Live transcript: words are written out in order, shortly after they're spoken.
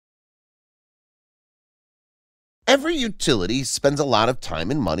Every utility spends a lot of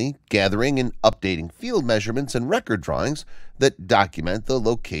time and money gathering and updating field measurements and record drawings that document the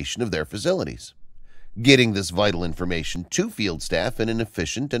location of their facilities. Getting this vital information to field staff in an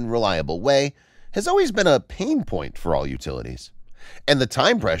efficient and reliable way has always been a pain point for all utilities, and the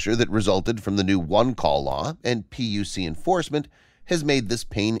time pressure that resulted from the new one-call law and PUC enforcement has made this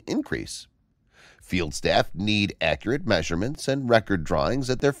pain increase. Field staff need accurate measurements and record drawings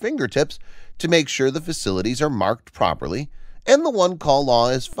at their fingertips to make sure the facilities are marked properly and the one-call law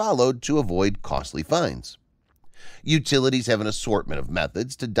is followed to avoid costly fines. Utilities have an assortment of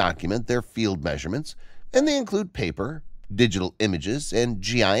methods to document their field measurements, and they include paper, digital images, and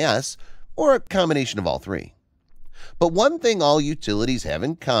GIS, or a combination of all three. But one thing all utilities have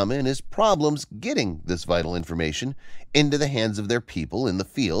in common is problems getting this vital information into the hands of their people in the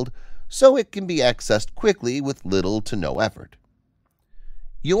field so it can be accessed quickly with little to no effort.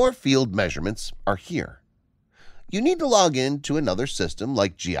 Your field measurements are here. You need to log in to another system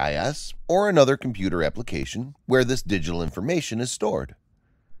like GIS or another computer application where this digital information is stored.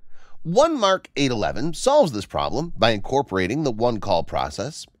 OneMark 811 solves this problem by incorporating the one-call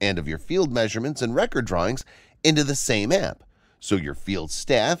process and of your field measurements and record drawings into the same app, so your field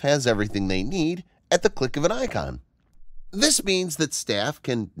staff has everything they need at the click of an icon. This means that staff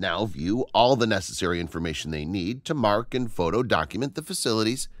can now view all the necessary information they need to mark and photo document the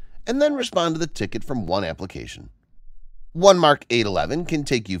facilities and then respond to the ticket from one application. OneMark 811 can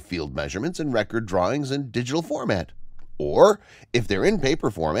take you field measurements and record drawings in digital format, or if they're in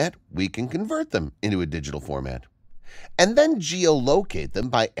paper format, we can convert them into a digital format, and then geolocate them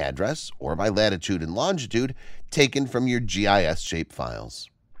by address or by latitude and longitude taken from your GIS shape files,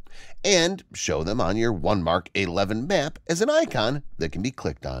 and show them on your OneMark 811 map as an icon that can be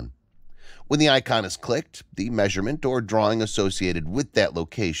clicked on. When the icon is clicked, the measurement or drawing associated with that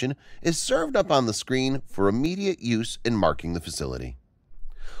location is served up on the screen for immediate use in marking the facility.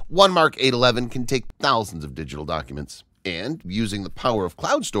 OneMark 811 can take thousands of digital documents and, using the power of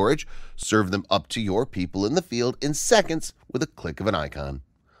cloud storage, serve them up to your people in the field in seconds with a click of an icon.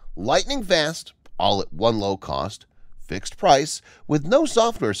 Lightning fast, all at one low cost, fixed price, with no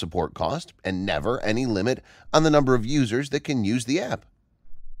software support cost and never any limit on the number of users that can use the app.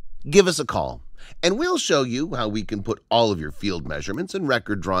 Give us a call, and we'll show you how we can put all of your field measurements and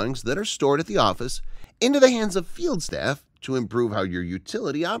record drawings that are stored at the office into the hands of field staff to improve how your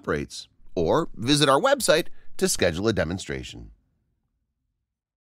utility operates, or visit our website to schedule a demonstration.